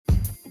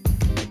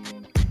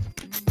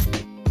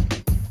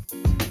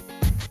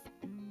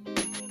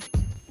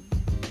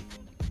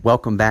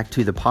Welcome back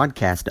to the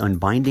podcast,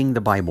 Unbinding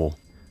the Bible.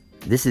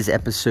 This is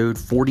episode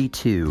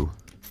 42,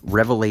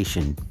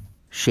 Revelation,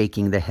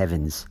 Shaking the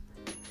Heavens.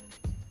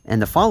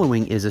 And the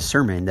following is a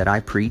sermon that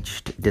I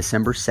preached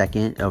December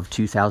 2nd of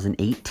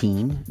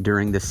 2018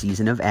 during the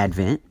season of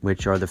Advent,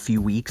 which are the few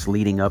weeks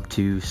leading up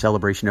to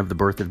celebration of the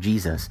birth of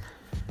Jesus.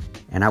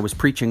 And I was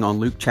preaching on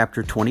Luke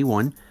chapter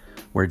 21,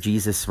 where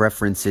Jesus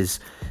references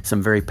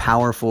some very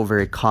powerful,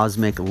 very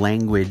cosmic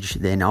language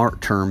that in our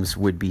terms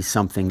would be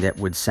something that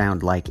would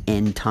sound like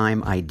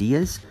end-time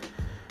ideas.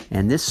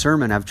 And this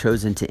sermon I've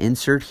chosen to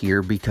insert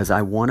here because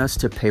I want us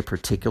to pay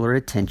particular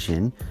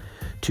attention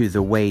to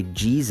the way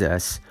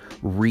Jesus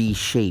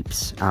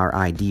reshapes our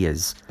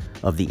ideas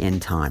of the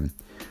end time,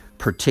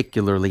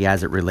 particularly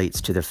as it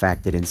relates to the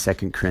fact that in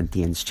 2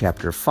 Corinthians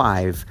chapter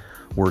 5,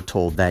 we're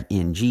told that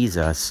in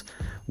Jesus,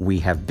 we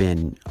have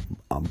been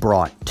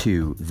brought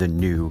to the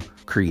new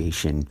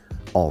creation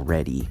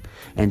already.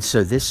 And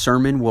so this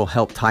sermon will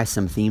help tie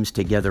some themes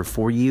together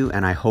for you,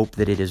 and I hope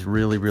that it is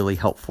really, really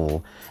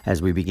helpful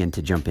as we begin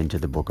to jump into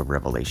the book of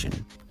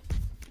Revelation.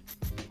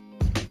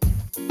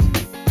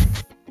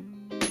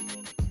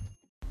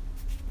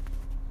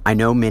 I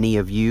know many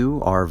of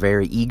you are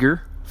very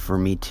eager for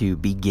me to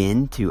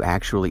begin to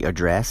actually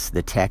address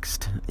the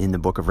text in the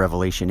book of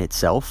Revelation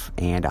itself,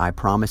 and I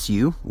promise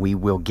you we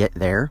will get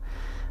there.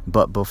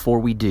 But before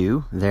we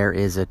do, there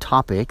is a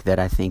topic that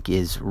I think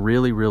is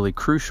really, really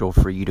crucial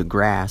for you to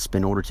grasp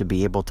in order to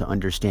be able to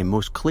understand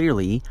most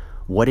clearly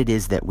what it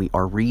is that we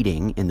are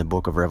reading in the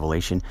book of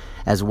Revelation,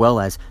 as well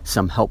as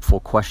some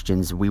helpful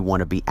questions we want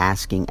to be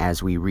asking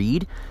as we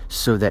read,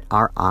 so that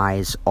our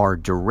eyes are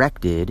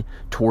directed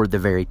toward the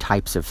very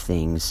types of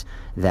things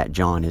that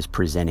John is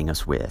presenting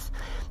us with.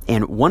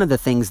 And one of the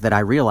things that I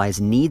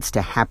realize needs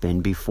to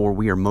happen before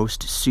we are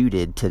most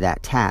suited to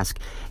that task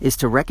is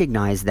to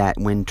recognize that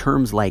when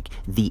terms like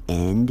the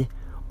end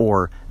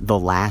or the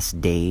last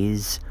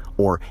days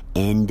or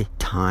end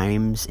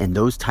times and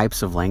those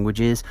types of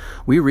languages,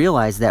 we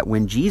realize that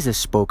when Jesus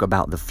spoke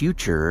about the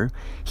future,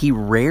 he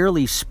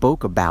rarely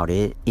spoke about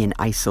it in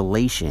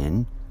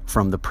isolation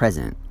from the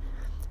present.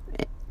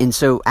 And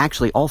so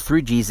actually all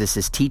through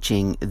Jesus'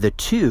 teaching, the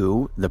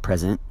two, the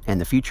present and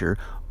the future,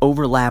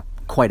 overlap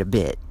quite a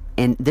bit.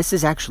 And this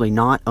is actually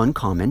not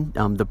uncommon.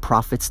 The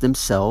prophets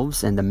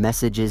themselves and the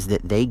messages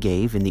that they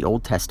gave in the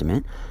Old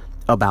Testament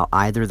about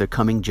either the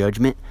coming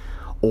judgment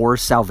or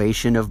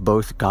salvation of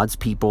both God's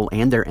people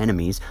and their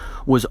enemies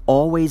was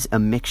always a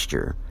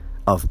mixture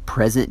of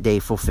present-day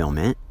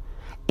fulfillment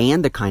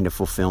and the kind of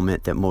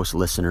fulfillment that most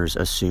listeners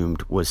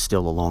assumed was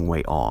still a long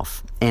way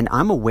off. And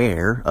I'm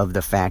aware of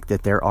the fact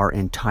that there are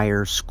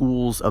entire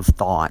schools of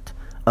thought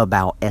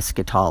about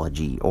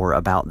eschatology or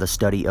about the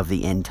study of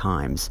the end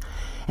times.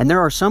 And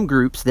there are some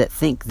groups that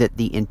think that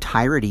the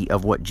entirety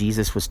of what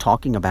Jesus was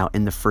talking about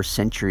in the first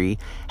century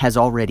has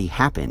already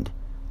happened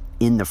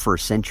in the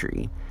first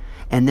century.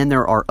 And then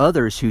there are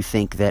others who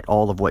think that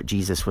all of what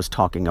Jesus was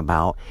talking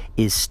about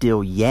is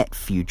still yet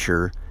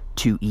future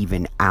to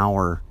even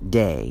our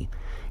day.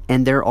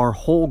 And there are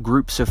whole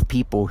groups of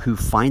people who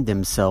find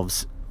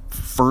themselves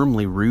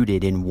firmly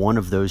rooted in one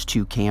of those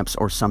two camps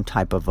or some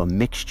type of a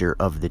mixture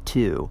of the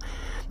two.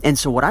 And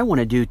so what I want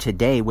to do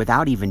today,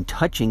 without even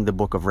touching the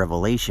book of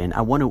Revelation,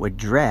 I want to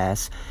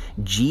address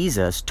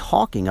Jesus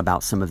talking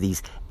about some of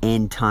these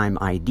end time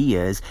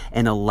ideas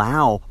and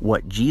allow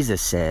what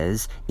Jesus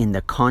says in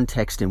the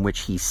context in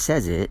which he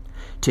says it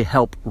to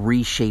help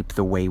reshape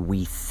the way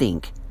we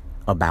think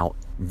about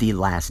the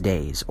last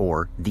days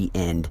or the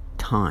end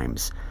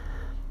times.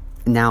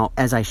 Now,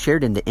 as I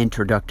shared in the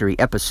introductory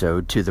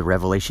episode to the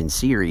Revelation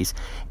series,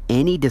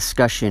 any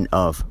discussion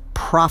of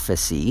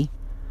prophecy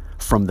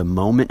from the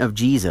moment of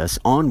Jesus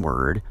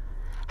onward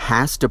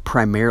has to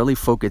primarily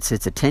focus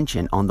its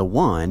attention on the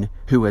one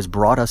who has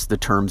brought us the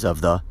terms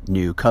of the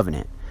new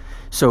covenant.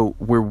 So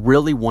we're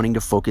really wanting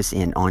to focus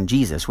in on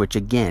Jesus, which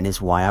again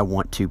is why I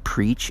want to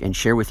preach and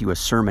share with you a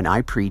sermon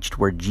I preached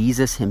where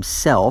Jesus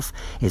himself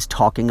is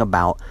talking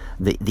about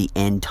the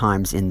end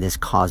times in this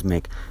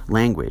cosmic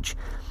language.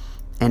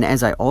 And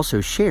as I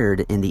also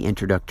shared in the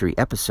introductory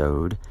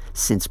episode,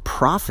 since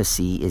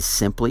prophecy is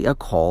simply a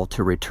call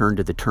to return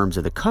to the terms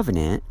of the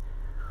covenant,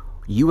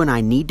 you and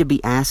I need to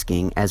be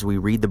asking as we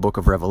read the book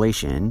of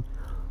Revelation,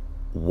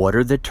 what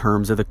are the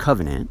terms of the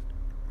covenant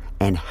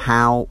and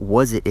how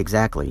was it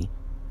exactly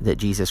that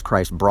Jesus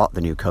Christ brought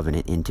the new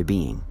covenant into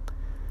being?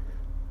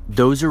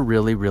 Those are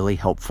really, really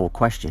helpful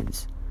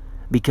questions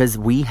because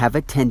we have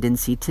a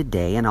tendency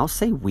today, and I'll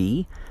say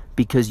we,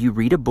 because you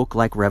read a book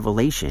like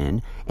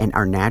Revelation and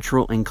our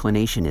natural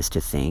inclination is to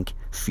think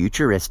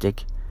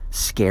futuristic,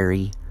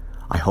 scary,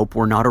 I hope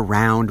we're not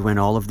around when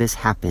all of this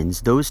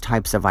happens. Those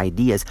types of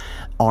ideas,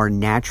 our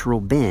natural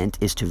bent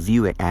is to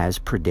view it as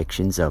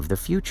predictions of the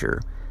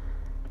future.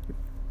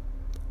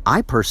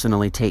 I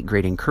personally take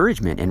great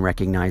encouragement in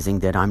recognizing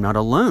that I'm not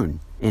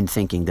alone in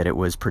thinking that it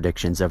was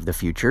predictions of the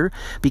future,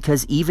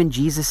 because even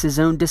Jesus'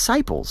 own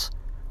disciples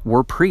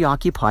were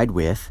preoccupied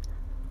with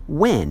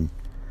when.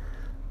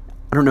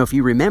 I don't know if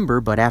you remember,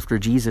 but after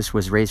Jesus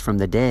was raised from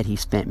the dead, he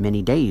spent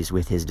many days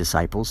with his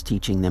disciples,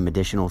 teaching them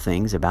additional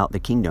things about the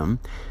kingdom.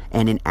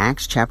 And in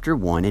Acts chapter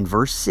 1, in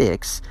verse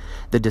 6,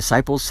 the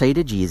disciples say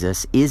to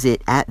Jesus, "Is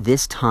it at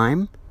this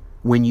time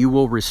when you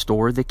will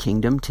restore the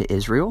kingdom to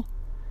Israel?"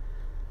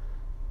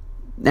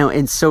 Now,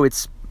 and so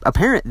it's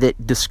apparent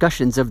that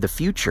discussions of the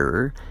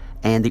future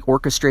and the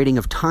orchestrating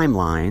of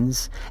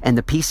timelines and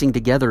the piecing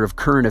together of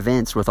current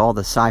events with all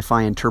the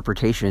sci-fi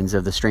interpretations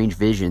of the strange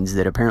visions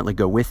that apparently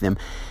go with them,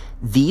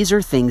 these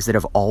are things that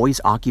have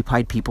always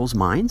occupied people's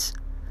minds.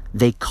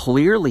 They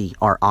clearly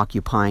are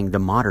occupying the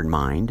modern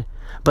mind,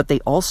 but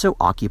they also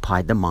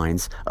occupied the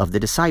minds of the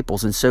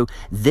disciples. And so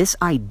this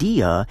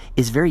idea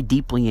is very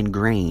deeply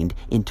ingrained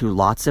into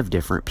lots of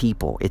different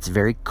people. It's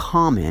very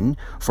common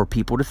for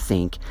people to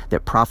think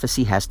that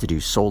prophecy has to do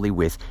solely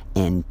with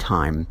end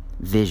time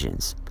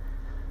visions.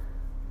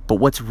 But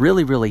what's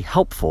really, really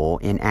helpful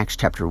in Acts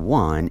chapter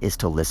 1 is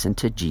to listen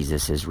to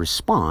Jesus'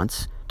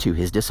 response to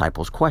his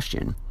disciples'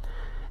 question.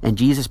 And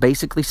Jesus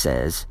basically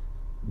says,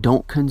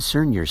 don't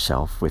concern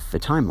yourself with the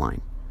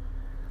timeline.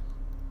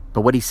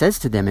 But what he says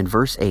to them in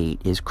verse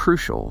 8 is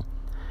crucial.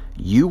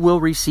 You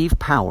will receive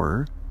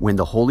power when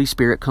the Holy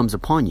Spirit comes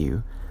upon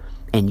you,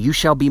 and you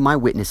shall be my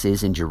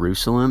witnesses in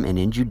Jerusalem and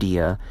in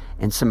Judea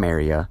and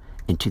Samaria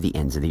and to the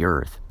ends of the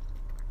earth.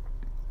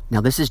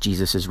 Now this is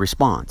Jesus'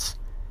 response.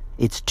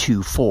 It's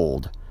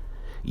twofold.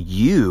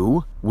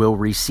 You will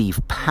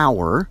receive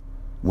power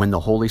when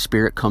the Holy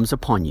Spirit comes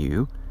upon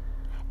you,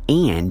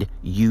 and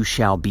you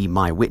shall be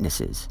my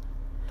witnesses.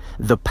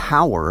 The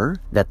power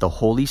that the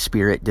Holy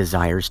Spirit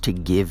desires to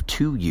give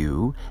to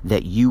you,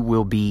 that you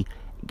will be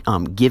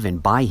given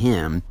by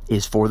him,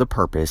 is for the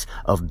purpose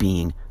of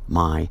being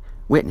my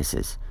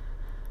witnesses.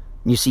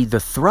 You see, the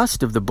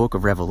thrust of the book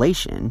of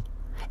Revelation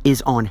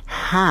is on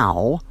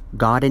how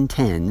God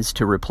intends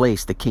to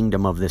replace the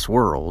kingdom of this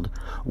world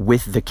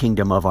with the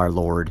kingdom of our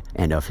Lord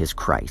and of his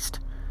Christ.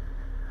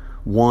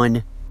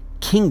 One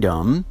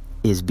kingdom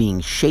is being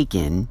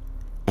shaken,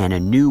 and a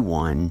new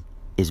one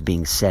is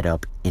being set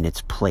up in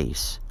its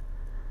place.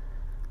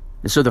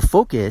 And so the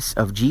focus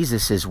of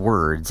Jesus'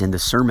 words in the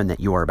sermon that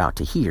you are about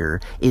to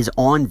hear is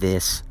on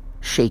this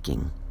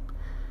shaking.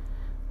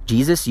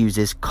 Jesus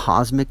uses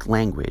cosmic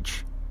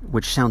language,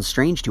 which sounds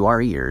strange to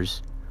our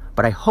ears,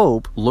 but I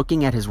hope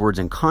looking at his words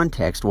in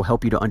context will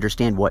help you to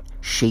understand what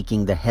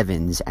shaking the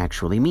heavens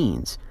actually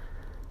means.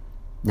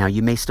 Now,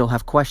 you may still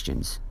have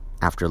questions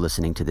after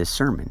listening to this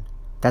sermon.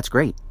 That's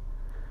great.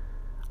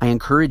 I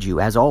encourage you,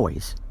 as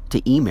always,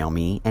 to email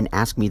me and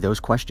ask me those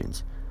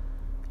questions.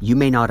 You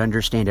may not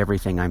understand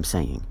everything I'm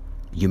saying.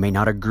 You may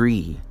not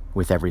agree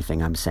with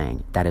everything I'm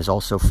saying. That is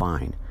also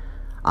fine.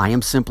 I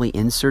am simply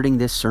inserting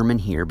this sermon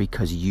here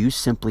because you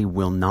simply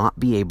will not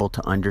be able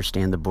to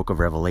understand the book of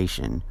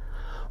Revelation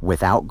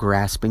without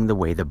grasping the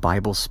way the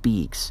Bible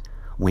speaks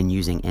when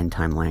using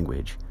end-time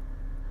language,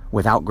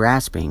 without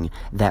grasping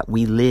that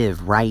we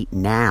live right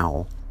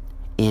now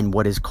in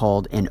what is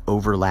called an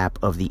overlap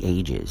of the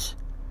ages,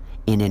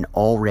 in an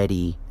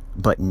already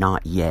but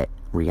not yet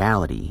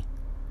reality.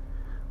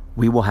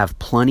 We will have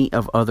plenty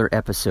of other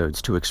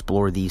episodes to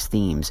explore these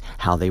themes,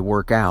 how they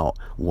work out,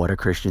 what a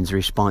Christian's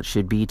response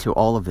should be to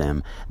all of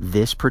them.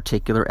 This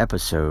particular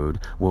episode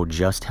will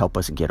just help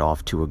us get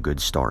off to a good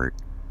start.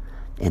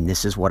 And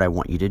this is what I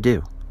want you to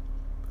do.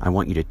 I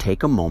want you to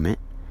take a moment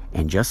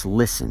and just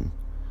listen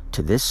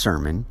to this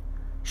sermon,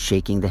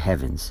 Shaking the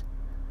Heavens,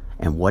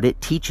 and what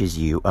it teaches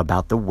you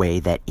about the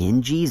way that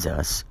in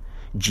Jesus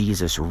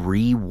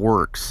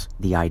reworks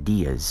the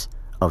ideas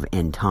of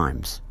end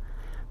times.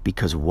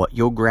 Because what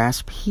you'll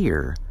grasp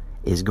here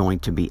is going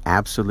to be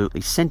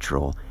absolutely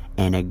central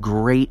and a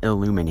great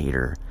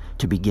illuminator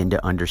to begin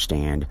to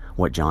understand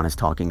what John is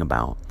talking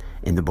about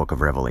in the book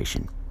of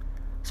Revelation.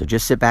 So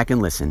just sit back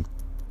and listen.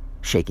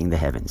 Shaking the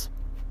Heavens.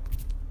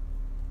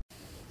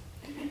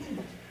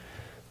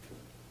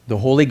 The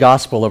Holy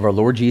Gospel of our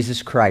Lord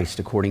Jesus Christ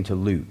according to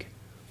Luke.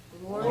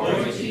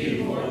 Glory to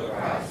you, Lord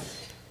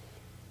Christ.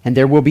 And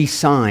there will be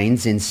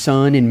signs in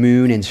sun and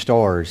moon and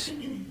stars,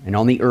 and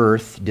on the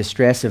earth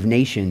distress of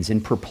nations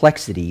and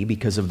perplexity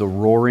because of the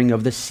roaring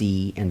of the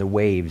sea and the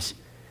waves,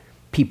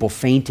 people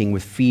fainting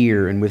with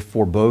fear and with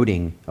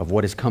foreboding of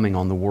what is coming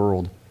on the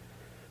world.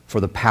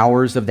 For the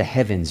powers of the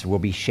heavens will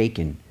be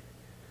shaken.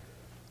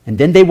 And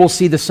then they will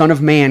see the Son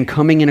of Man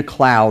coming in a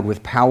cloud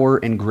with power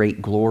and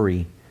great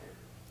glory.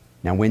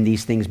 Now when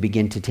these things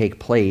begin to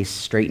take place,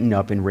 straighten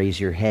up and raise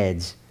your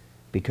heads,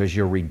 because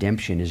your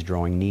redemption is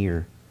drawing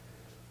near.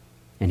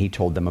 And he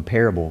told them a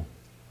parable.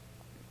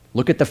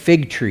 Look at the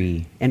fig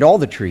tree and all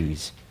the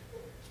trees.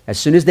 As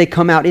soon as they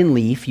come out in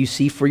leaf, you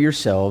see for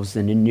yourselves,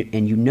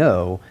 and you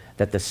know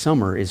that the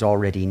summer is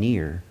already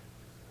near.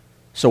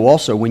 So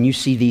also, when you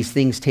see these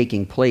things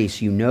taking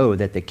place, you know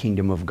that the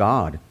kingdom of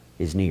God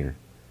is near.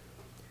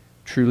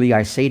 Truly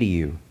I say to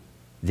you,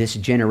 this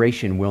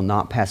generation will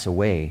not pass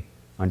away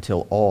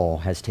until all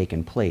has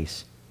taken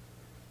place.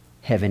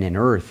 Heaven and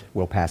earth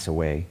will pass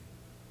away,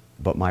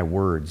 but my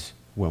words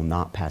will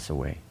not pass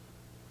away.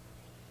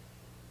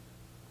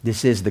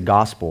 This is the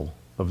gospel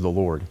of the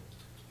Lord.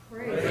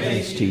 Praise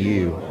thanks to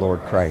you,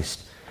 Lord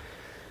Christ.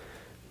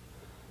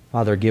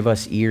 Father, give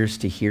us ears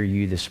to hear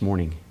you this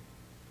morning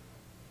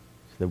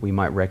so that we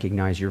might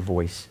recognize your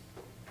voice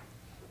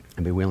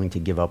and be willing to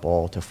give up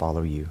all to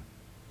follow you.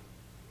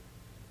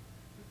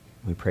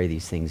 We pray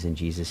these things in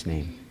Jesus'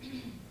 name.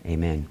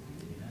 Amen.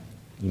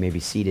 You may be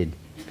seated.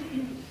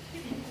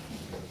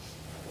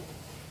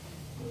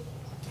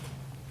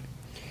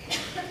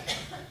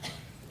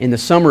 In the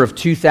summer of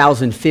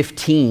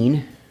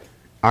 2015,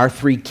 our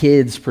three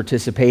kids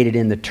participated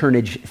in the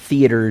Turnage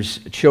Theater's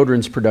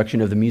children's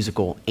production of the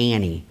musical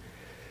Annie,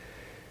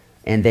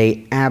 and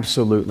they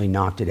absolutely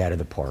knocked it out of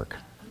the park.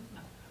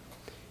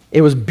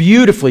 It was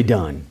beautifully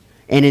done.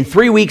 And in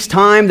 3 weeks'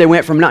 time, they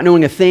went from not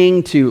knowing a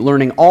thing to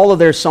learning all of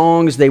their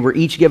songs. They were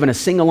each given a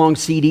sing-along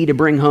CD to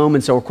bring home.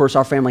 And so, of course,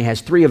 our family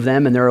has 3 of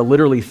them, and there are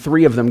literally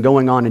 3 of them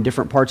going on in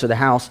different parts of the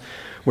house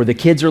where the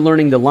kids are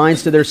learning the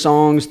lines to their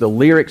songs, the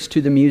lyrics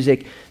to the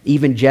music.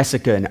 Even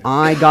Jessica and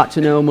I got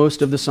to know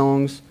most of the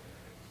songs.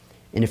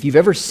 And if you've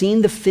ever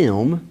seen the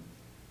film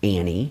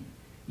Annie,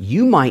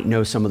 you might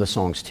know some of the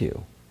songs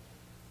too.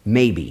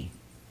 Maybe.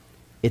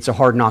 It's a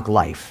Hard Knock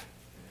Life,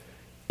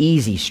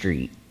 Easy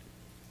Street,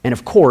 and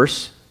of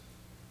course,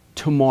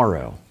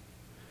 Tomorrow.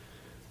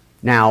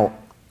 Now,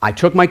 I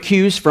took my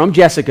cues from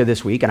Jessica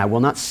this week, and I will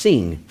not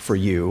sing for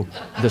you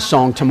the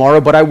song Tomorrow,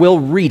 but I will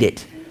read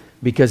it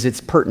because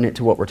it's pertinent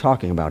to what we're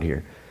talking about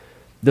here.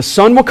 The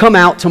sun will come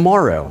out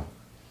tomorrow.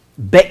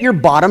 Bet your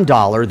bottom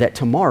dollar that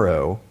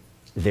tomorrow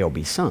there'll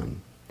be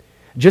sun.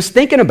 Just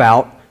thinking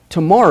about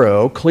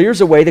tomorrow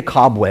clears away the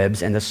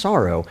cobwebs and the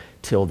sorrow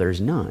till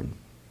there's none.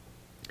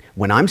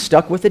 When I'm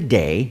stuck with a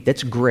day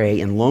that's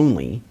gray and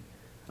lonely,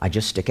 I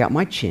just stick out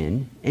my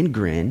chin and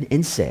grin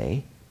and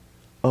say,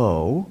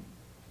 oh,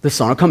 the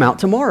sun will come out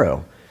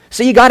tomorrow.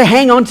 So you got to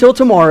hang on till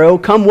tomorrow,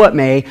 come what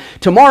may.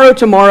 Tomorrow,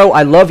 tomorrow,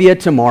 I love you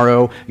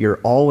tomorrow. You're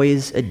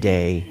always a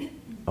day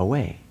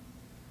away.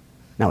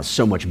 Now it's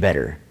so much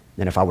better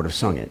than if I would have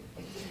sung it.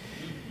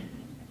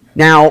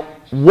 Now,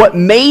 what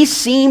may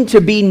seem to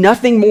be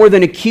nothing more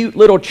than a cute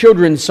little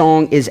children's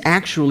song is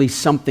actually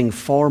something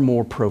far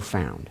more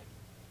profound.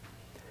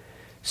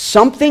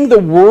 Something the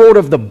world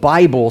of the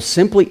Bible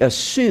simply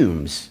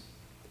assumes,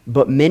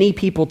 but many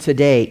people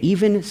today,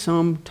 even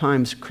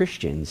sometimes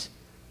Christians,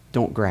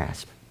 don't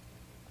grasp.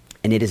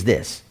 And it is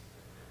this: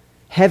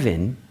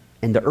 heaven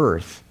and the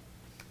earth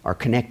are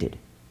connected.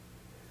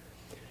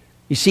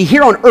 You see,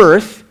 here on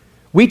earth,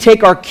 we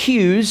take our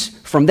cues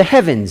from the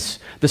heavens.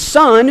 The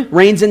sun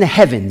reigns in the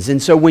heavens,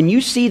 and so when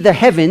you see the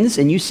heavens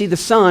and you see the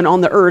sun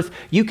on the earth,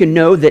 you can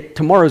know that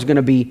tomorrow's going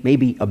to be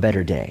maybe a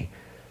better day.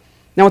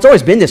 Now, it's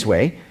always been this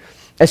way.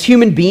 As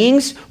human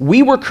beings,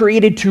 we were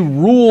created to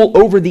rule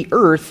over the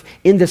earth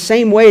in the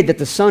same way that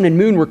the sun and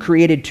moon were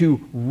created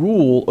to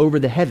rule over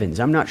the heavens.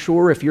 I'm not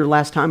sure if your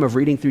last time of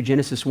reading through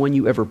Genesis 1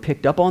 you ever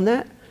picked up on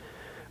that,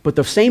 but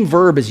the same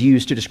verb is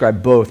used to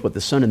describe both what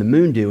the sun and the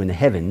moon do in the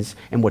heavens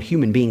and what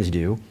human beings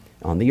do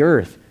on the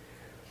earth.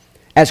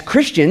 As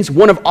Christians,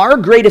 one of our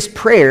greatest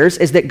prayers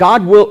is that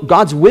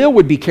God's will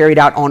would be carried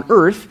out on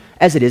earth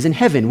as it is in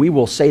heaven. We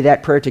will say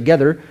that prayer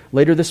together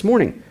later this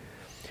morning.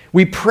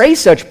 We pray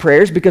such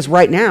prayers because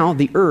right now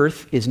the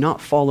earth is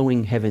not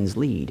following heaven's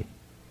lead.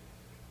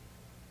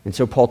 And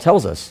so Paul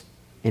tells us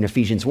in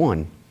Ephesians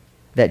 1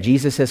 that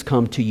Jesus has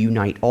come to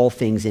unite all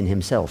things in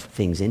himself,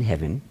 things in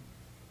heaven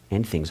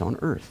and things on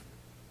earth.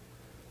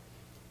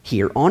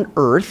 Here on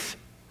earth,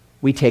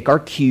 we take our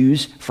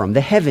cues from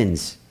the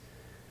heavens.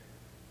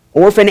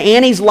 Orphan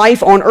Annie's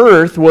life on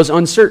earth was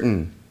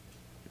uncertain,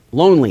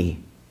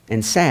 lonely,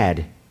 and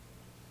sad.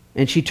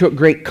 And she took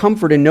great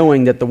comfort in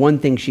knowing that the one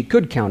thing she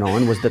could count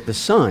on was that the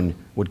sun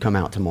would come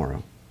out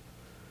tomorrow.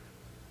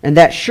 And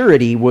that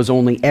surety was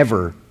only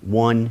ever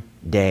one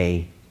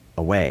day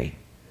away.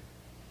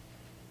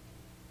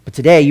 But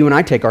today, you and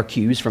I take our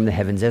cues from the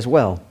heavens as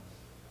well.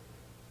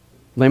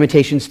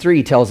 Lamentations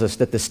 3 tells us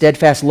that the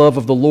steadfast love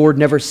of the Lord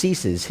never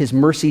ceases. His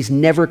mercies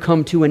never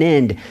come to an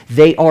end.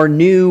 They are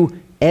new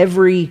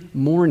every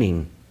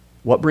morning.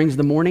 What brings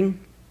the morning?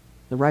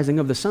 The rising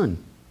of the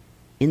sun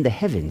in the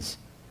heavens.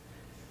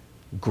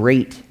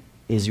 Great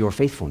is your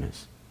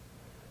faithfulness.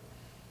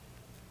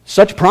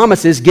 Such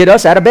promises get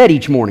us out of bed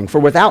each morning,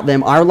 for without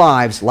them, our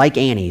lives, like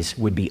Annie's,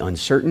 would be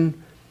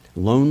uncertain,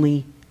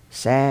 lonely,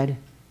 sad,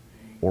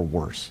 or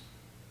worse.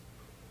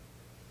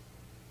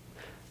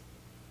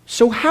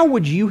 So how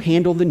would you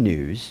handle the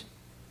news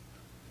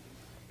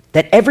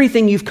that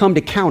everything you've come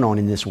to count on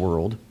in this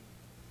world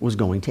was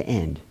going to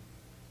end?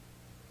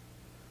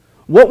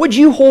 What would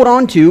you hold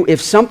on to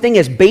if something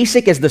as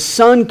basic as the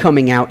sun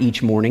coming out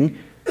each morning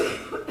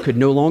could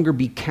no longer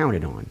be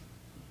counted on?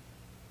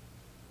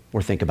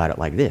 Or think about it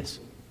like this.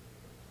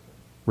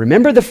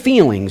 Remember the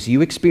feelings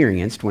you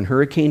experienced when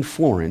Hurricane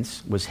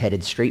Florence was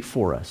headed straight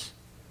for us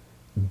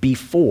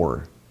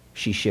before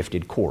she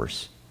shifted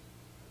course.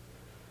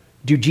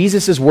 Do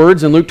Jesus'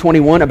 words in Luke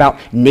 21 about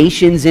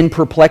nations in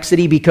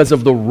perplexity because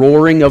of the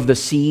roaring of the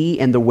sea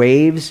and the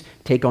waves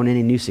take on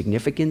any new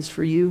significance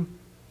for you?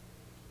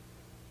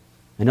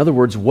 In other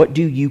words, what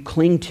do you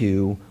cling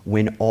to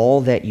when all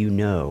that you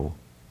know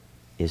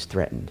is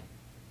threatened.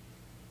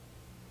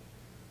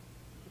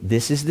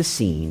 This is the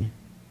scene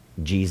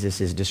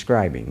Jesus is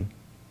describing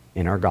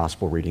in our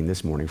gospel reading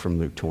this morning from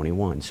Luke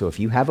 21. So if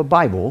you have a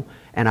Bible,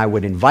 and I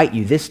would invite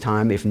you this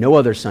time, if no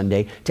other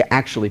Sunday, to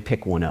actually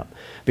pick one up,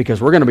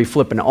 because we're going to be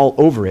flipping all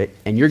over it,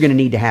 and you're going to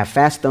need to have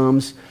fast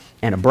thumbs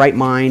and a bright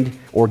mind,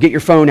 or get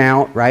your phone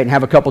out, right, and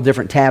have a couple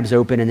different tabs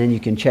open, and then you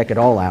can check it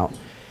all out.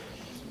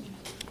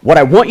 What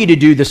I want you to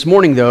do this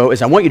morning, though,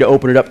 is I want you to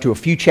open it up to a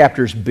few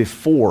chapters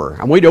before.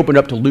 I want you to open it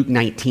up to Luke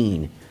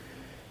 19.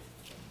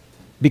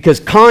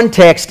 Because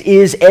context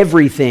is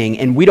everything,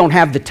 and we don't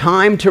have the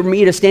time for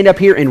me to stand up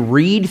here and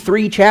read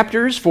 3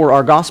 chapters for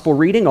our gospel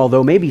reading,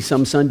 although maybe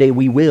some Sunday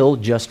we will,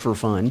 just for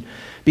fun,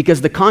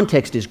 because the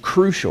context is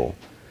crucial.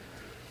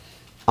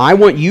 I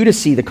want you to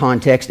see the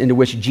context into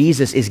which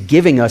Jesus is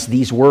giving us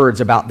these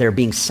words about there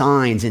being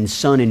signs in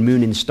sun and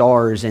moon and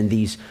stars and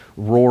these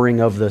roaring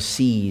of the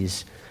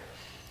seas.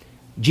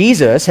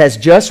 Jesus has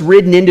just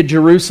ridden into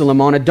Jerusalem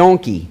on a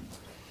donkey,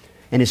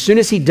 and as soon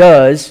as he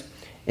does,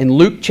 in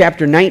Luke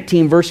chapter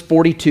 19, verse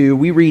 42,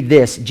 we read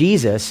this: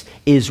 Jesus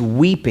is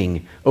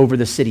weeping over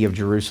the city of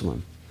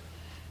Jerusalem.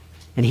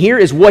 And here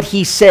is what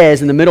he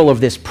says in the middle of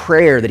this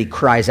prayer that he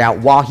cries out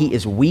while he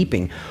is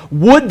weeping.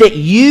 Would that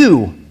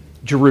you,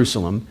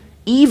 Jerusalem,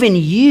 even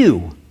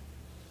you,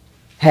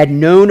 had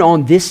known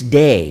on this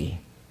day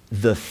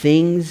the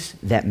things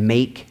that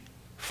make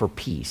for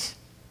peace.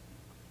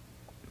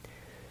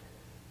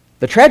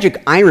 The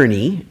tragic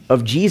irony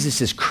of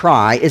Jesus'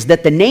 cry is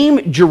that the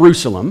name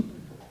Jerusalem,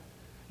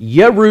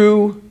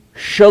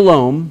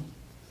 Yerushalom,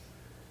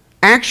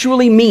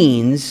 actually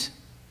means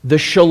the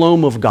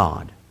shalom of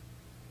God.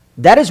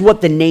 That is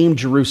what the name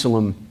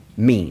Jerusalem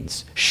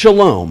means.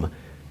 Shalom.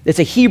 It's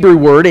a Hebrew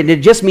word, and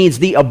it just means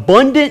the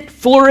abundant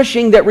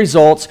flourishing that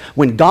results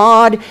when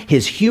God,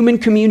 his human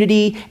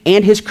community,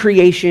 and his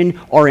creation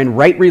are in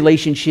right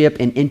relationship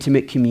and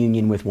intimate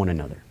communion with one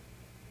another.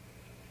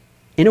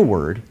 In a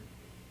word,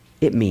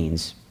 it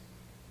means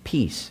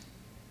peace.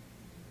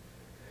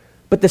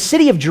 But the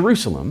city of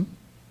Jerusalem,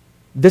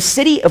 the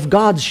city of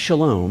God's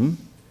shalom,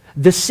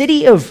 the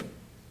city of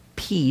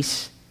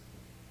peace,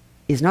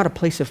 is not a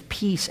place of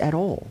peace at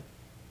all.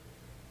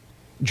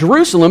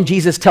 Jerusalem,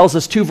 Jesus tells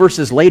us 2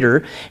 verses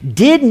later,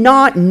 did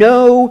not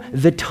know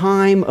the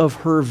time of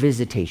her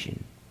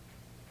visitation.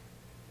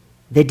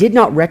 They did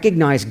not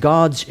recognize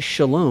God's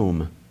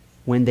shalom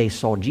when they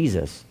saw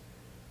Jesus,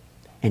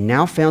 and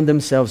now found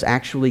themselves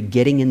actually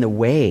getting in the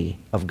way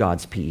of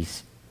God's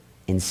peace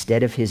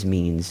instead of his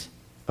means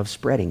of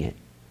spreading it.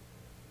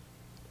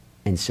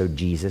 And so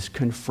Jesus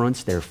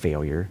confronts their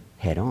failure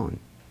head on.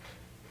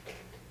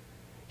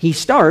 He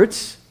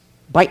starts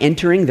by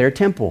entering their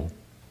temple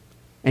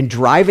and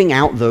driving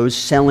out those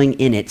selling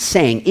in it,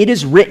 saying, "It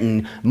is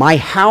written, my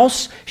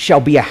house shall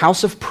be a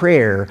house of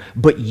prayer,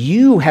 but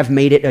you have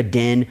made it a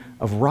den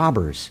of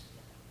robbers."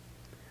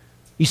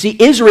 You see,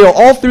 Israel,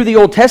 all through the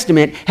Old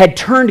Testament, had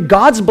turned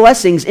God's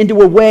blessings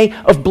into a way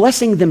of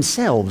blessing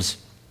themselves.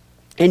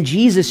 And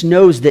Jesus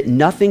knows that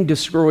nothing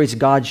destroys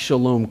God's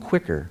shalom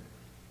quicker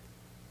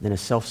than a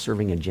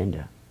self-serving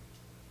agenda.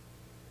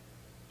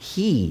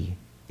 He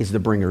is the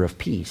bringer of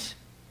peace,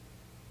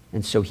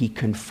 and so he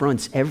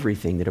confronts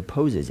everything that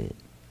opposes it.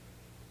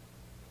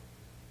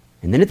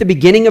 And then at the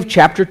beginning of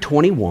chapter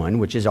 21,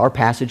 which is our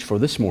passage for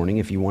this morning,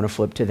 if you want to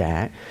flip to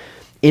that,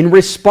 in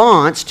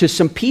response to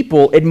some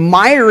people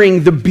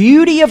admiring the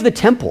beauty of the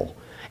temple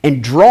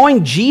and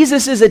drawing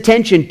Jesus'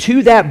 attention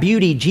to that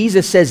beauty,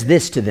 Jesus says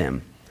this to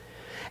them: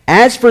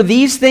 "As for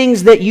these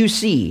things that you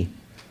see,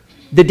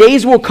 the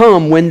days will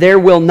come when there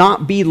will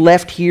not be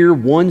left here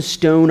one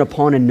stone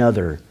upon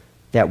another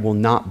that will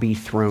not be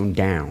thrown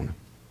down."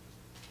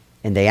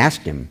 And they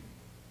asked him,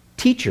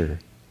 "Teacher,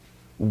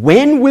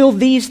 when will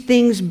these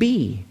things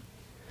be?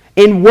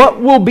 And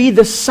what will be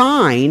the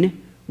sign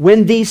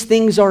when these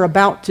things are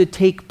about to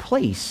take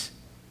place?"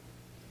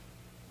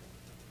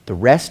 The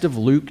rest of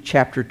Luke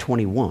chapter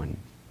 21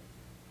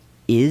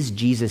 is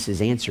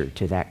Jesus' answer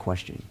to that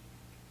question.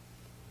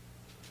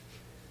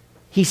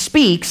 He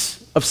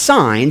speaks of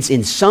signs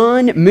in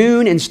sun,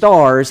 moon, and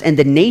stars, and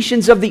the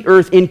nations of the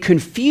earth in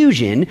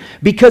confusion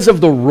because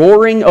of the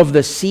roaring of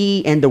the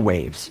sea and the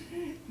waves.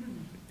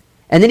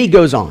 And then he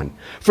goes on,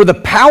 "For the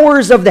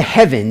powers of the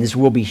heavens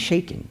will be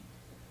shaken.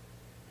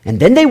 And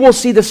then they will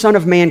see the Son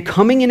of Man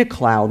coming in a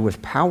cloud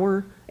with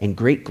power and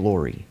great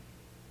glory.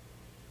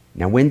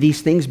 Now when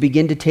these things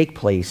begin to take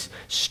place,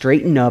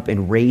 straighten up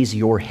and raise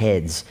your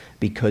heads,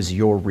 because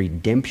your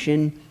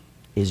redemption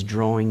is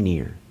drawing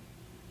near."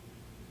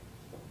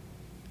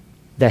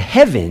 The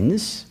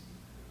heavens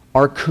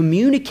are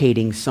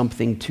communicating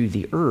something to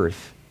the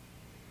earth,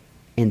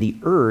 and the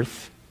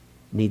earth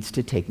needs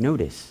to take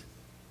notice.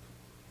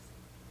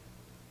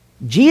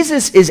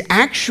 Jesus is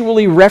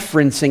actually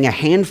referencing a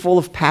handful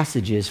of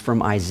passages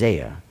from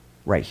Isaiah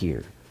right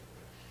here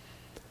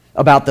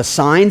about the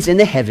signs in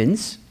the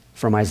heavens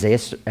from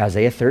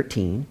Isaiah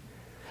 13,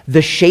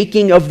 the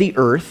shaking of the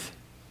earth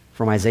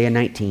from Isaiah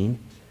 19,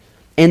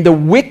 and the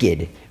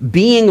wicked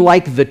being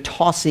like the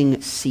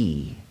tossing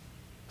sea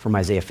from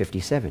Isaiah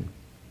 57.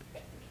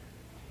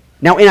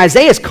 Now, in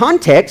Isaiah's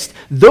context,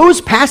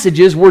 those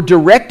passages were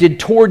directed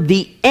toward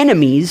the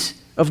enemies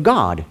of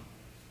God,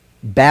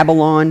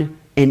 Babylon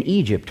and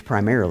Egypt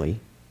primarily.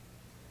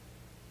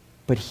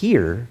 But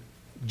here,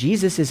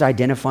 Jesus is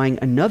identifying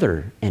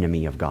another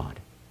enemy of God,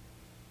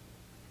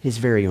 his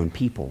very own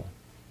people.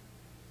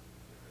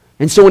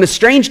 And so in a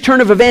strange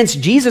turn of events,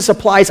 Jesus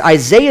applies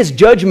Isaiah's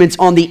judgments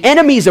on the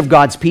enemies of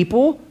God's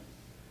people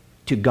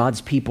to God's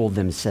people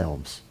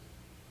themselves.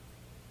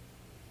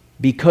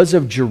 Because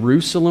of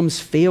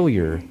Jerusalem's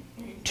failure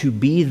to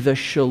be the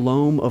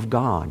shalom of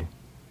God,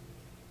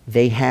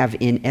 they have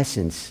in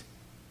essence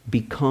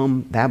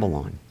become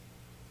Babylon,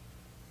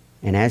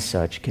 and as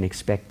such can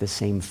expect the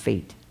same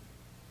fate.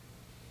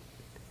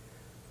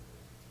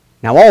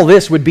 Now, all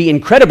this would be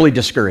incredibly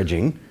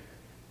discouraging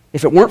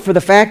if it weren't for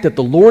the fact that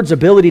the Lord's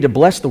ability to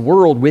bless the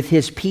world with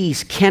his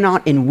peace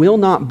cannot and will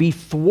not be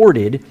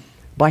thwarted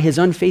by his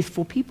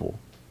unfaithful people.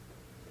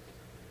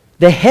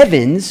 The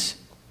heavens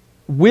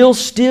will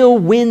still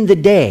win the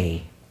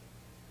day,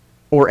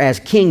 or as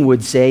King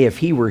would say if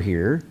he were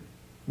here,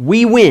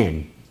 we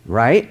win,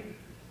 right?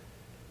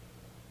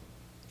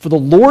 For the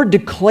Lord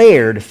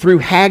declared through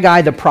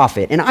Haggai the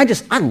prophet, and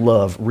I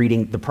love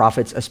reading the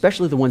prophets,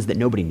 especially the ones that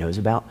nobody knows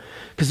about,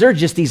 because they're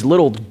just these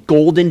little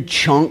golden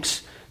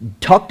chunks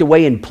tucked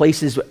away in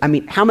places. I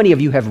mean, how many of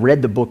you have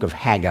read the book of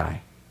Haggai?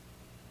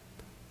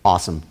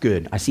 Awesome,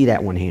 good. I see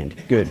that one hand,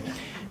 good.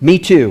 Me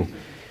too.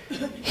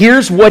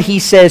 Here's what he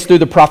says through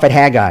the prophet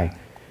Haggai.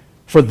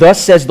 For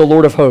thus says the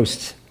Lord of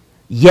hosts,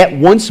 yet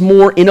once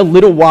more in a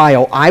little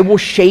while I will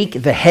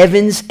shake the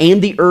heavens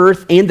and the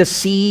earth and the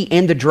sea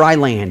and the dry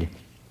land.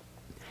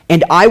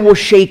 And I will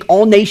shake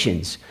all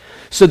nations,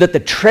 so that the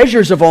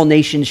treasures of all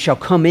nations shall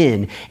come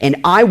in, and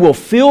I will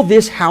fill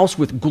this house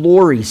with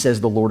glory, says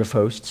the Lord of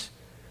hosts.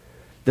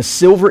 The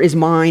silver is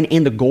mine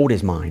and the gold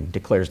is mine,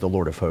 declares the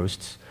Lord of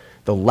hosts.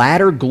 The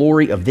latter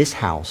glory of this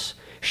house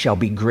shall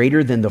be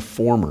greater than the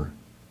former,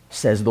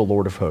 says the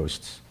Lord of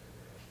hosts.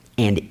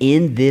 And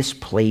in this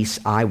place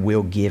I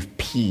will give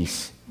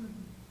peace,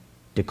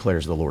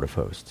 declares the Lord of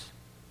hosts.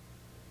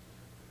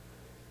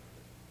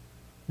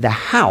 The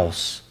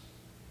house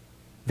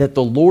that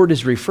the Lord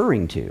is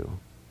referring to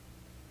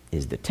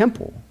is the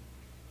temple.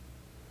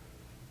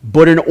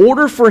 But in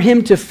order for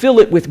him to fill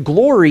it with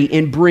glory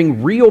and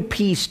bring real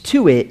peace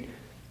to it,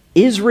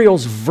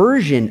 Israel's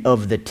version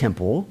of the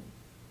temple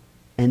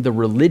and the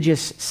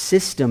religious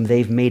system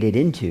they've made it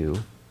into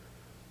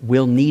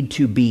will need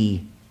to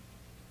be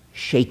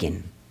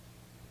shaken.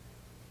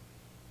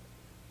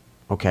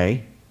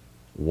 Okay,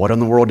 what in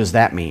the world does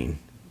that mean?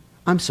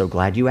 I'm so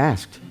glad you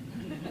asked.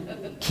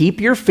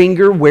 Keep your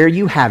finger where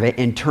you have it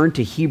and turn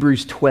to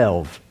Hebrews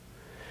 12,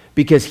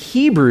 because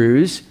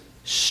Hebrews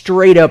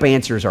straight up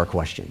answers our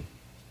question.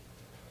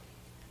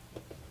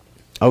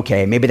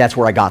 Okay, maybe that's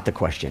where I got the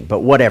question, but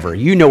whatever.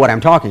 You know what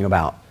I'm talking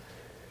about.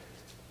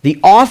 The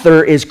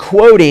author is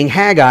quoting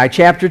Haggai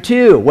chapter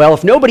 2. Well,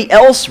 if nobody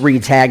else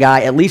reads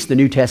Haggai, at least the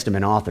New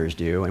Testament authors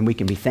do, and we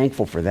can be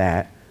thankful for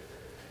that.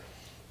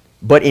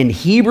 But in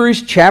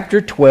Hebrews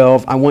chapter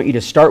 12, I want you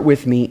to start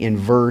with me in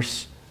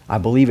verse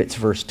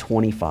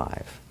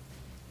 25.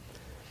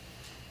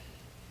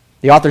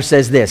 The author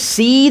says this,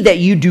 see that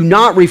you do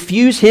not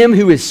refuse him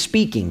who is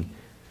speaking.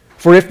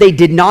 For if they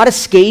did not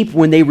escape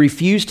when they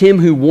refused him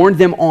who warned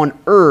them on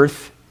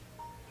earth,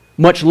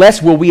 much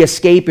less will we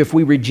escape if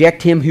we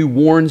reject him who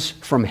warns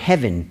from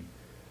heaven.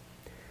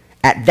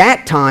 At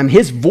that time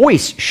his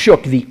voice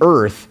shook the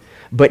earth,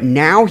 but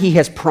now he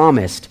has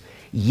promised,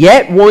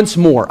 yet once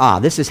more,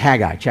 this is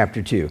Haggai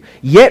chapter 2,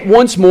 yet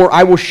once more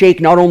I will shake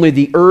not only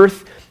the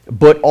earth,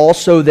 but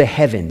also the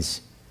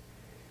heavens.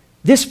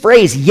 This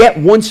phrase, yet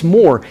once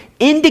more,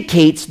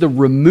 indicates the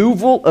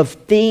removal of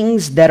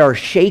things that are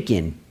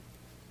shaken.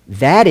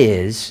 That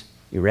is,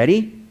 you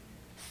ready?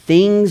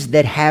 Things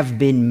that have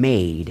been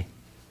made,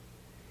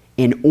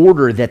 in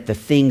order that the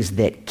things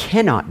that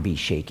cannot be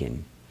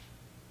shaken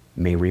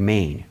may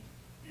remain.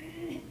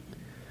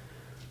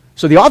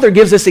 So the author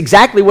gives us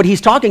exactly what he's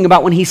talking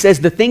about when he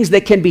says the things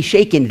that can be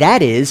shaken,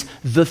 that is,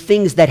 the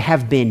things that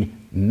have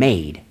been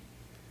made.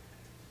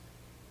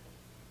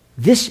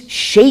 This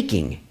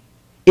shaking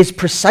is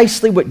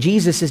precisely what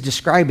Jesus is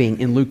describing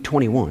in Luke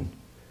 21.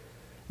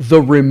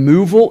 The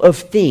removal of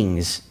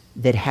things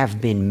that have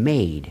been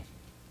made.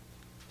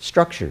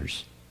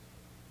 Structures,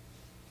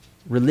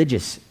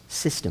 religious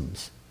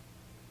systems,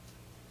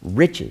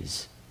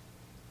 riches,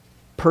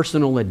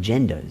 personal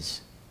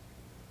agendas,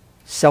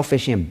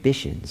 selfish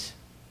ambitions,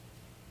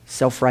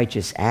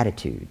 self-righteous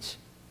attitudes,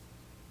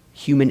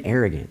 human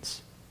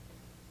arrogance,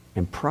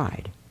 and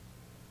pride.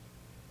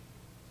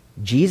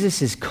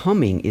 Jesus'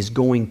 coming is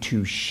going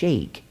to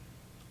shake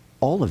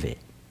all of it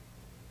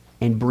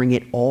and bring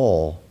it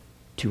all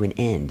to an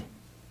end.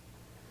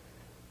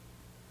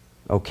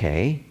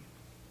 Okay,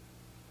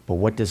 but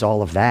what does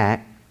all of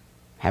that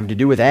have to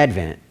do with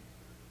Advent?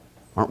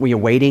 Aren't we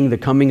awaiting the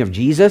coming of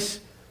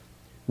Jesus?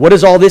 What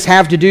does all this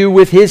have to do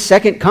with his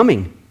second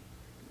coming?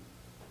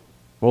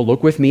 Well,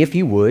 look with me, if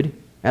you would,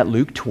 at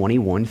Luke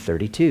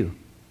 21:32.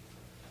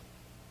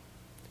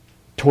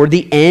 toward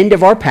the end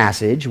of our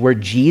passage, where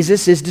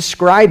Jesus is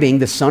describing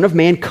the Son of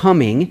Man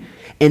coming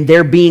and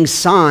there being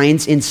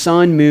signs in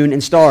sun, moon,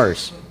 and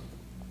stars.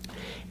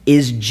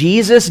 Is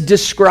Jesus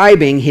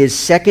describing his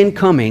second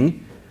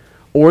coming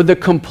or the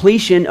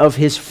completion of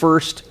his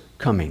first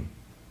coming?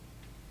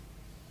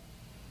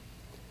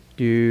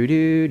 Do,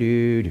 do,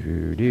 do,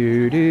 do,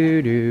 do,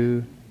 do,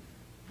 do.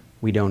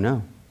 We don't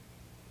know.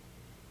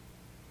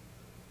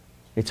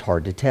 It's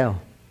hard to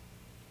tell.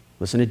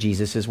 Listen to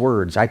Jesus'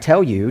 words. I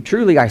tell you,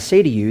 truly I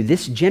say to you,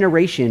 this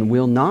generation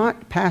will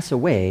not pass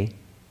away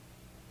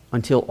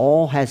until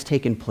all has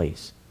taken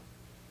place.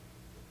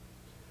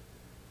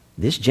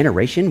 This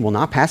generation will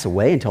not pass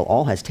away until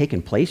all has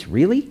taken place?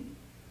 Really?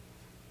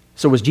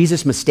 So was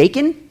Jesus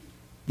mistaken?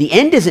 The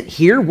end isn't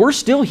here. We're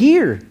still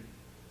here.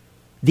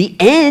 The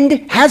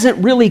end hasn't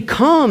really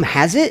come,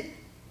 has it?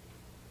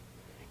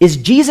 Is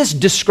Jesus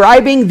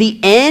describing the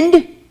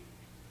end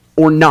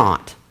or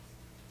not?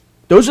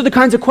 Those are the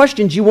kinds of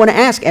questions you want to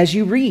ask as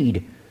you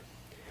read.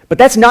 But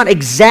that's not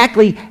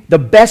exactly the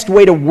best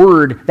way to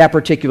word that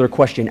particular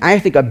question. I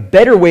think a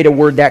better way to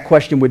word that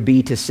question would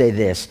be to say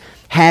this: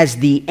 has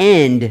the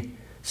end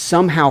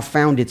somehow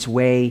found its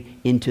way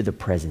into the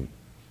present?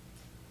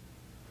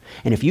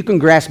 And if you can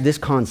grasp this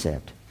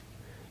concept,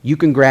 you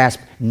can grasp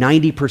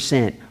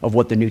 90% of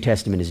what the New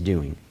Testament is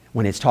doing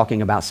when it's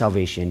talking about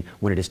salvation,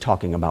 when it is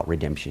talking about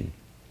redemption.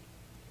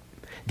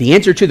 The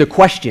answer to the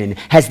question,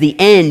 has the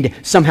end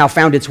somehow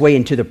found its way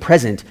into the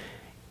present,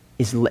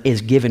 is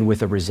given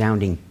with a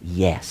resounding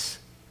yes.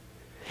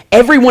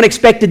 Everyone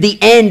expected the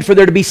end for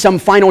there to be some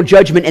final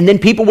judgment, and then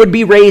people would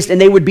be raised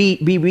and they would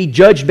be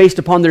judged based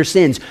upon their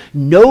sins.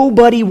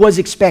 Nobody was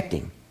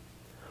expecting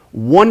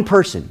one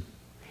person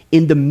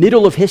in the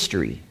middle of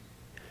history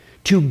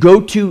to go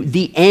to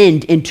the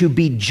end and to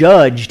be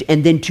judged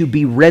and then to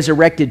be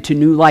resurrected to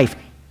new life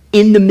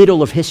in the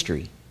middle of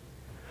history.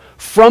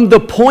 From the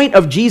point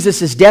of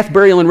Jesus' death,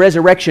 burial, and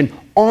resurrection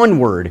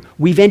onward,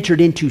 we've entered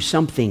into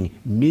something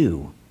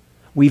new.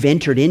 We've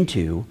entered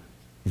into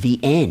the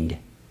end.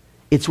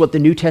 It's what the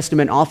New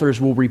Testament authors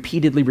will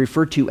repeatedly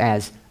refer to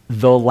as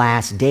the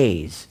last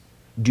days.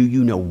 Do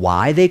you know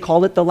why they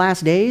call it the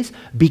last days?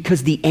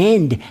 Because the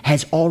end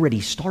has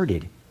already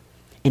started.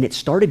 And it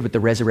started with the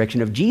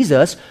resurrection of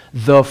Jesus,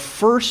 the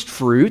first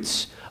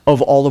fruits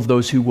of all of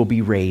those who will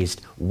be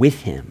raised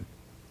with him.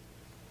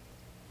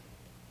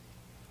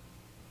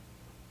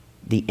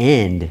 The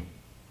end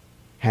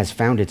has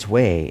found its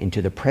way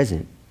into the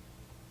present.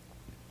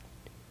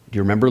 Do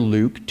you remember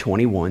Luke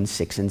 21,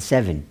 6 and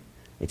 7?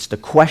 It's the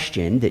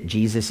question that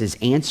Jesus'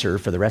 answer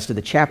for the rest of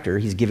the chapter.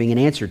 He's giving an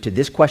answer to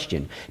this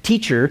question.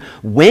 Teacher,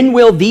 when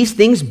will these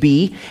things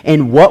be,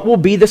 and what will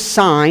be the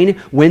sign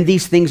when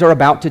these things are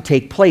about to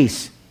take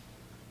place?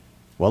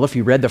 Well, if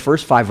you read the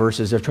first 5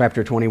 verses of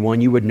chapter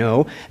 21, you would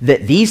know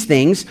that these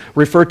things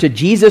refer to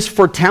Jesus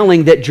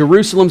foretelling that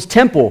Jerusalem's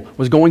temple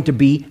was going to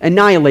be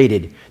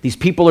annihilated. These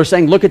people are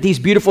saying, look at these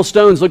beautiful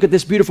stones, look at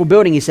this beautiful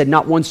building. He said,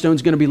 not one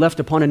stone's going to be left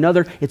upon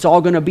another. It's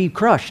all going to be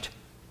crushed.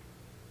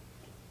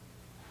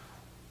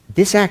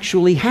 This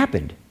actually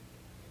happened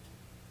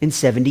in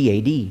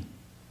 70 AD,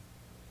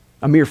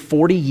 a mere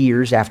 40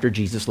 years after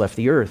Jesus left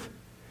the earth.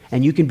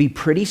 And you can be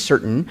pretty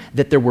certain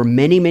that there were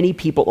many, many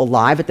people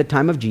alive at the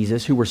time of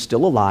Jesus who were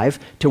still alive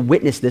to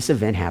witness this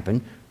event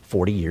happen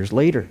 40 years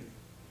later.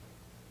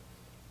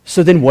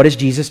 So then what is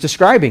Jesus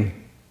describing?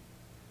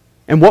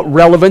 And what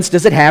relevance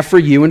does it have for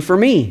you and for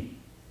me?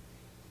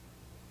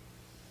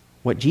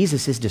 What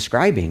Jesus is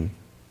describing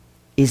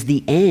is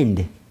the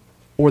end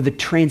or the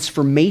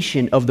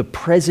transformation of the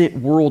present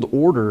world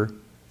order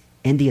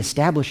and the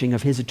establishing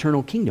of his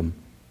eternal kingdom.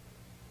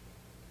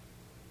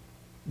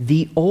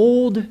 The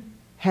old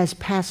has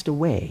passed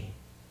away,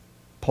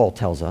 Paul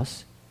tells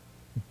us.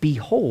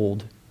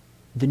 Behold,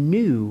 the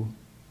new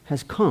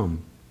has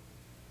come.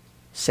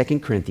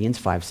 2 Corinthians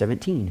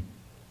 5:17.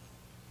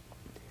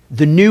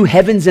 The new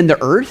heavens and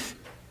the earth,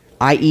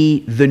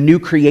 i.e. the new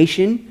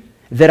creation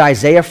that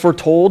Isaiah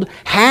foretold,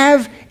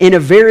 have, in a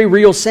very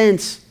real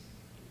sense,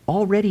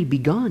 already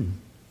begun.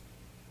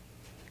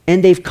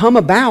 And they've come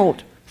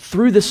about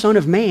through the Son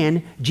of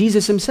Man,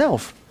 Jesus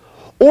himself.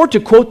 Or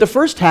to quote the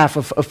first half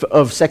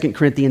of 2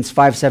 Corinthians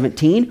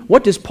 5:17,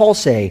 what does Paul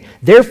say?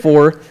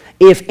 Therefore,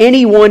 if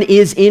anyone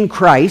is in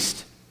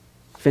Christ,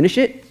 finish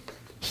it,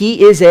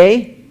 he is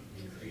a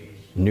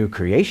new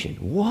creation.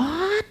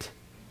 What?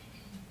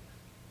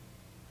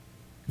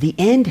 The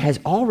end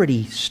has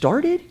already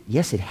started?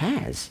 Yes, it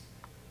has.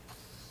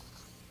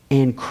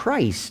 And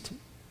Christ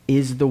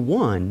is the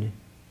one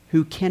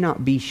who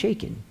cannot be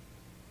shaken.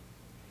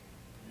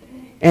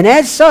 And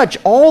as such,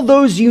 all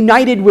those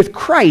united with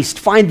Christ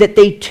find that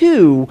they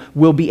too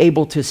will be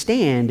able to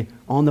stand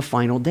on the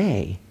final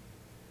day.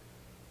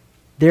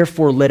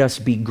 Therefore, let us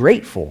be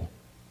grateful,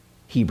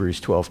 Hebrews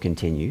 12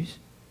 continues,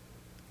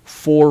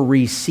 for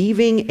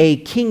receiving a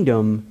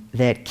kingdom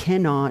that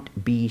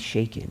cannot be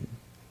shaken.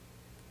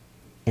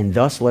 And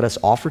thus let us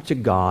offer to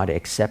God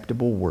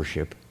acceptable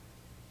worship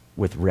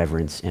with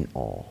reverence and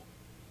awe.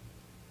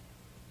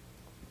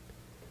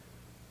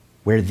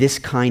 Where this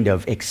kind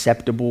of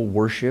acceptable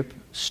worship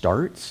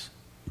starts,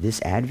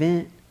 this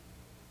Advent,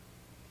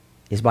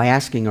 is by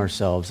asking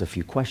ourselves a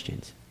few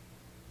questions.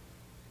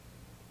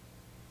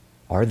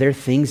 Are there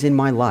things in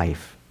my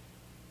life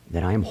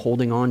that I am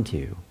holding on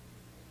to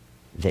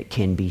that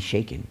can be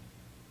shaken?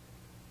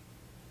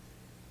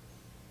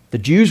 The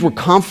Jews were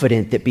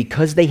confident that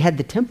because they had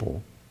the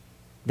temple,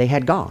 they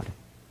had God,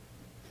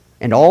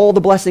 and all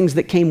the blessings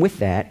that came with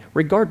that,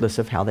 regardless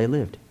of how they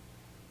lived.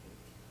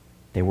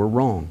 They were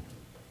wrong.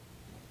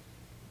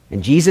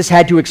 And Jesus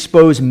had to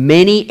expose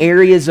many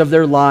areas of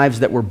their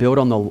lives that were built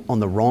on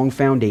the wrong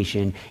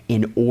foundation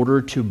in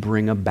order to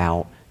bring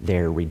about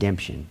their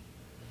redemption.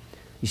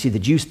 You see, the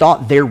Jews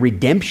thought their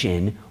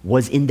redemption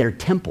was in their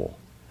temple.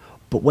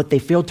 But what they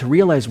failed to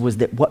realize was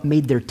that what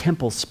made their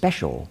temple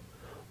special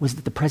was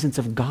that the presence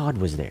of God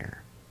was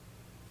there.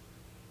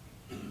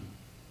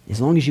 As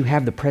long as you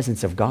have the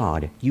presence of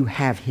God, you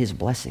have His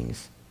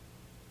blessings.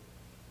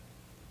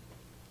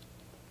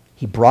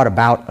 He brought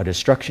about a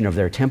destruction of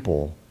their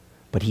temple,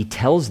 but He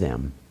tells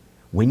them,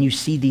 when you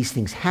see these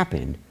things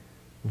happen,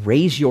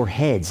 raise your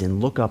heads and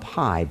look up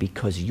high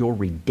because your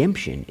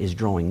redemption is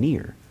drawing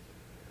near.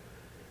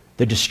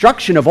 The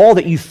destruction of all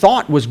that you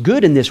thought was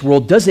good in this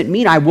world doesn't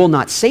mean I will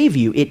not save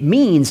you. It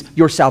means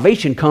your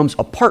salvation comes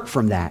apart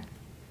from that.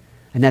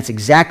 And that's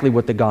exactly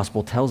what the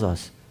gospel tells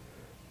us.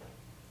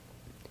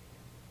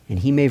 And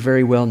He may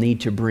very well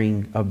need to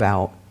bring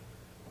about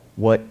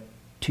what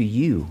to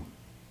you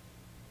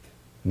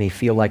may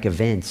feel like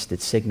events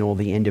that signal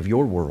the end of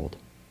your world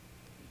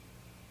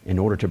in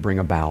order to bring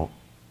about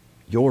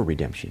your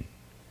redemption.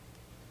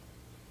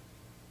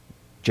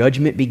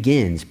 Judgment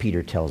begins,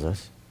 Peter tells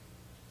us,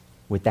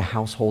 with the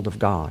household of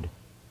God,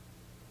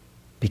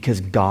 because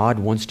God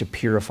wants to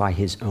purify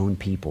His own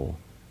people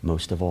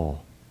most of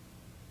all.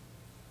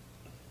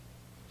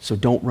 So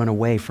don't run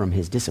away from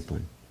His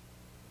discipline.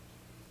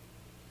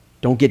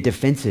 Don't get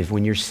defensive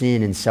when your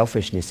sin and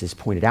selfishness is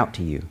pointed out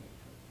to you.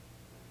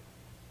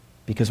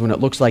 Because when it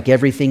looks like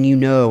everything you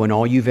know and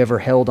all you've ever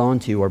held on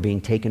to are being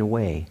taken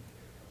away,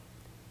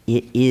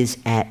 it is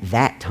at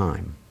that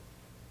time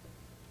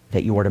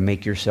that you are to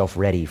make yourself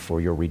ready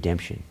for your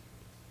redemption.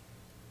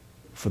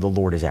 For the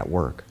Lord is at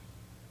work.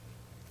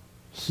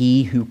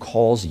 He who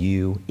calls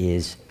you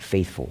is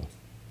faithful.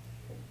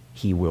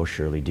 He will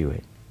surely do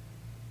it.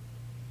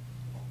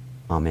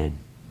 Amen.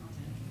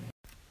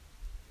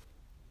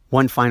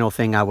 One final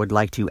thing I would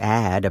like to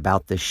add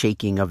about the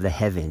shaking of the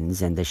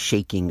heavens and the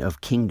shaking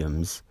of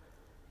kingdoms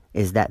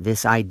is that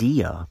this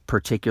idea,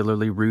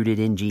 particularly rooted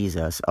in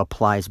Jesus,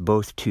 applies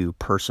both to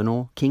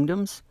personal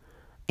kingdoms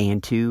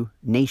and to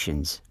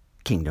nations'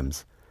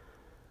 kingdoms.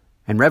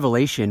 And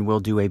Revelation will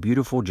do a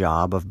beautiful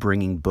job of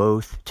bringing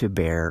both to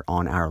bear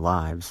on our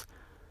lives.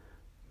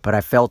 But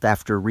I felt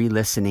after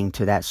re-listening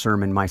to that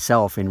sermon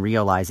myself and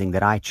realizing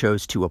that I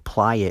chose to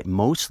apply it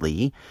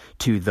mostly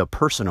to the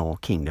personal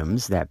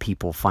kingdoms that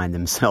people find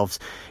themselves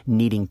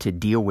needing to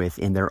deal with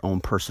in their own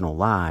personal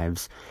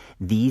lives,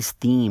 these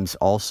themes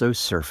also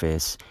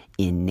surface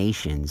in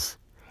nations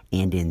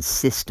and in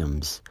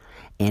systems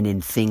and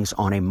in things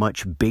on a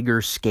much bigger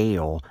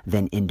scale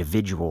than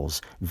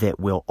individuals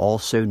that will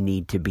also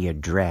need to be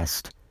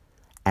addressed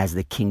as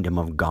the kingdom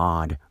of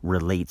God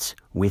relates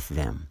with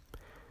them.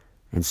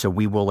 And so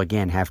we will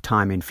again have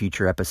time in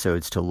future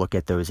episodes to look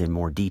at those in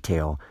more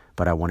detail,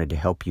 but I wanted to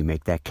help you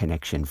make that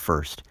connection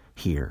first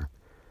here.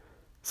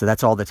 So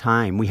that's all the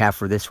time we have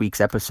for this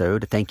week's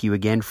episode. Thank you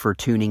again for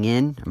tuning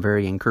in. I'm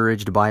very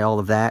encouraged by all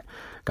of that.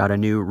 Got a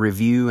new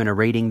review and a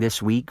rating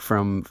this week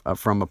from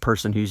a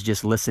person who's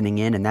just listening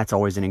in, and that's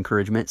always an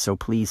encouragement. So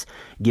please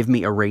give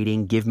me a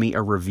rating, give me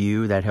a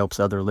review. That helps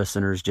other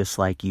listeners just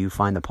like you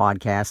find the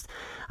podcast.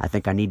 I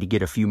think I need to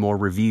get a few more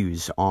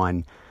reviews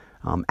on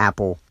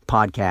Apple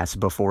Podcasts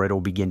before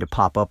it'll begin to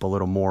pop up a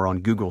little more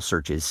on Google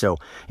searches. So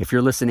if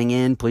you're listening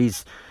in,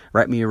 please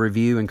write me a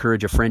review.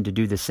 Encourage a friend to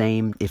do the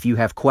same. If you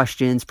have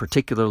questions,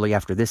 particularly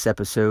after this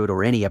episode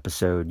or any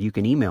episode, you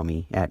can email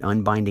me at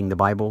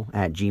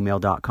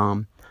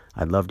unbindingthebible@gmail.com.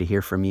 I'd love to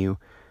hear from you.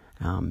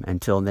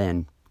 Until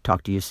then,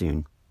 talk to you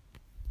soon.